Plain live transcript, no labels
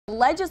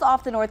Ledges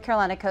off the North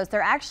Carolina coast,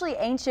 they're actually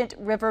ancient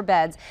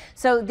riverbeds.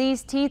 So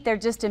these teeth, they're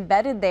just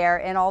embedded there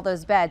in all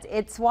those beds.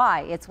 It's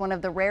why it's one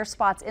of the rare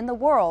spots in the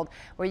world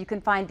where you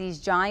can find these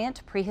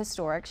giant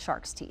prehistoric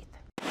shark's teeth.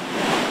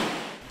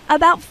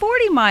 About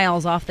 40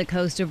 miles off the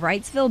coast of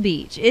Wrightsville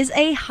Beach is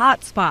a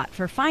hot spot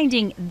for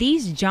finding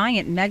these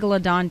giant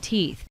Megalodon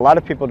teeth. A lot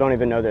of people don't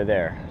even know they're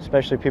there,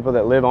 especially people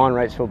that live on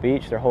Wrightsville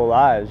Beach their whole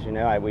lives. You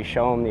know, we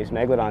show them these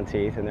Megalodon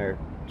teeth and they're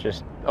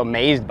just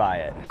amazed by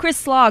it. Chris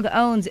Slog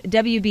owns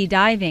WB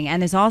Diving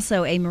and is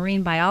also a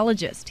marine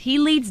biologist. He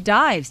leads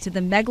dives to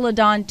the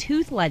Megalodon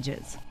tooth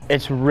ledges.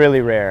 It's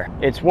really rare.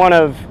 It's one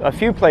of a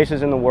few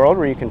places in the world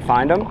where you can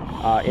find them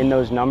in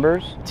those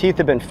numbers. Teeth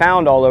have been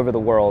found all over the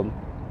world,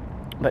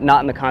 but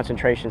not in the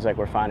concentrations like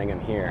we're finding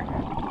them here.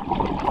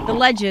 The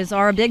ledges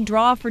are a big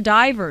draw for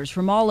divers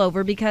from all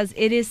over because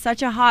it is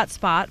such a hot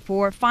spot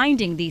for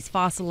finding these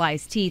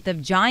fossilized teeth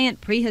of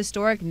giant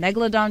prehistoric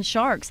Megalodon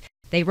sharks.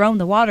 They roamed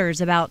the waters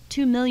about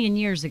 2 million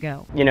years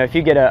ago. You know, if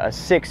you get a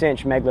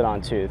 6-inch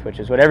Megalodon tooth, which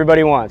is what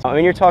everybody wants, I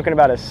mean, you're talking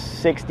about a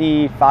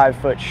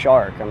 65-foot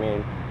shark. I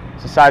mean,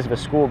 it's the size of a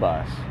school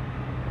bus.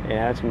 You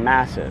know, it's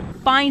massive.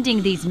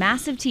 Finding these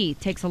massive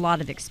teeth takes a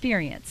lot of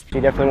experience. You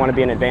definitely want to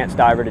be an advanced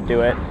diver to do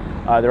it.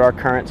 There are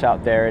currents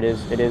out there. It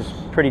is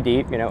pretty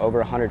deep, you know, over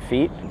 100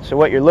 feet. So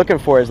what you're looking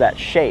for is that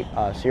shape.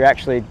 So you're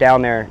actually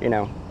down there, you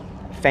know,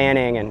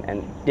 fanning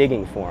and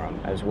digging for them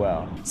as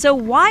well. So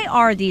why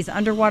are these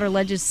underwater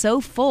ledges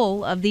so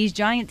full of these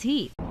giant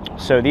teeth?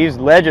 So these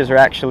ledges are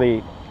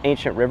actually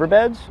ancient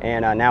riverbeds,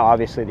 and now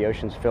obviously the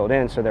ocean's filled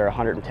in, so they're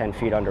 110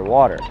 feet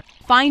underwater.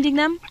 Finding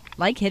them,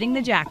 like hitting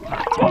the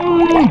jackpot.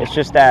 It's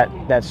just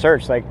that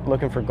search, like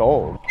looking for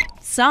gold.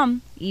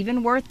 Some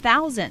even worth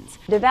thousands.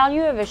 The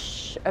value of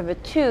a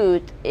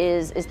tooth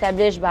is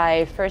established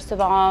by, first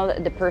of all,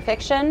 the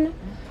perfection,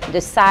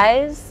 the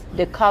size,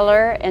 the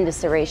color, and the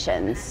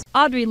serrations.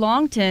 Audrey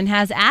Longton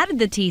has added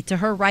the teeth to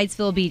her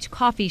Wrightsville Beach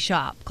coffee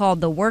shop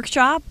called The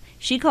Workshop.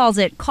 She calls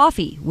it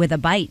coffee with a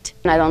bite.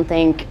 I don't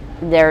think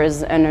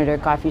there's another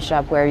coffee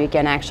shop where you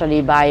can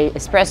actually buy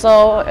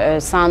espresso, a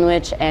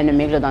sandwich, and a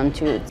Megalodon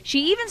tooth.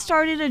 She even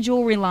started a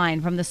jewelry line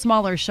from the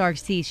smaller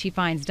shark's teeth she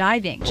finds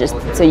diving.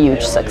 It's a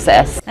huge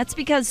success. That's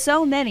because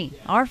so many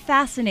are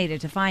fascinated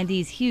to find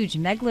these huge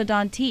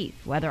Megalodon teeth,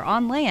 whether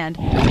on land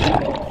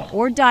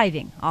or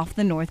diving off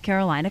the North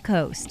Carolina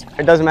coast.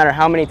 It doesn't matter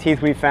how many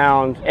teeth we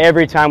found,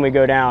 every time we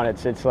go down,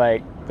 it's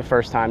like the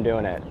first time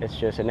doing it. It's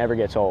just, it never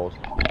gets old.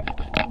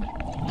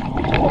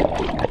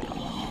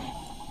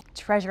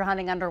 Treasure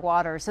hunting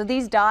underwater. So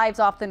these dives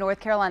off the North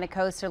Carolina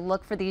coast to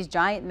look for these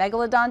giant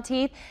Megalodon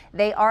teeth,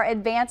 they are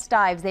advanced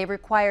dives. They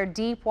require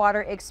deep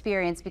water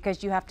experience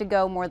because you have to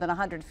go more than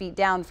 100 feet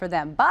down for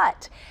them.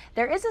 But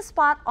there is a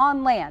spot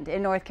on land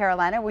in North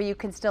Carolina where you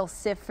can still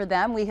sift for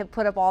them. We have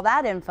put up all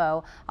that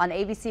info on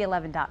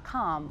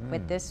ABC11.com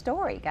with this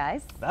story,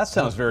 guys. That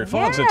sounds very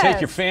fun. Yes. So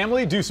take your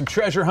family, do some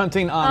treasure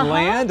hunting on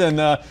land, and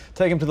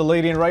take them to the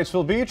lady in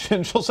Wrightsville Beach,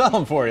 and she'll sell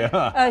them for you.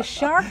 Huh? A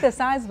shark the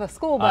size of a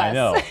school bus. I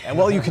know. And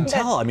well, you can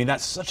tell. I mean,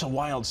 that's such a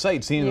wild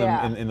sight, seeing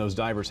them in those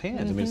divers'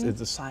 hands. I mean, it's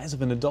the size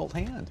of an adult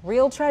hand.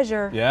 Real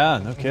treasure. Yeah,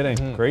 no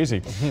kidding.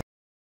 Crazy.